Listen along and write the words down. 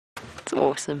It's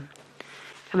awesome.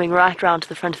 Coming right round to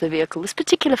the front of the vehicle. This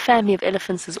particular family of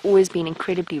elephants has always been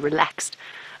incredibly relaxed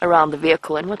around the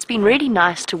vehicle, and what's been really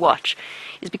nice to watch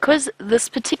is because this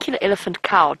particular elephant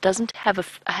cow doesn't have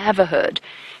a herd,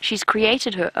 she's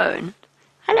created her own.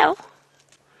 Hello.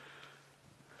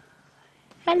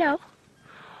 Hello.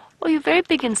 Oh, you're very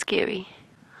big and scary.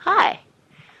 Hi.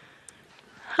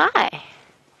 Hi.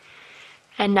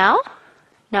 And now?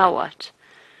 Now what?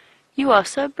 You are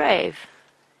so brave.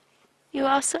 You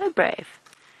are so brave.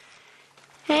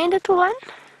 Hey, little one?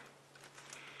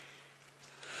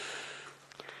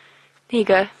 There you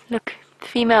go. Look,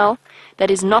 female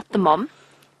that is not the mom.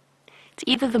 It's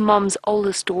either the mom's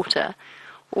oldest daughter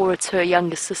or it's her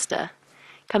younger sister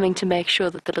coming to make sure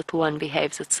that the little one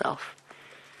behaves itself.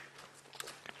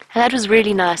 And that was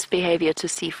really nice behavior to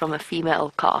see from a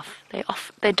female calf.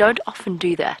 They don't often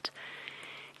do that.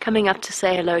 Coming up to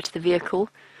say hello to the vehicle,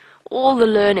 all the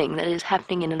learning that is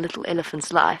happening in a little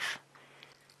elephant's life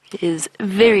is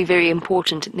very, very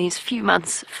important in these few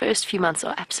months. First few months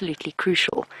are absolutely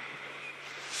crucial.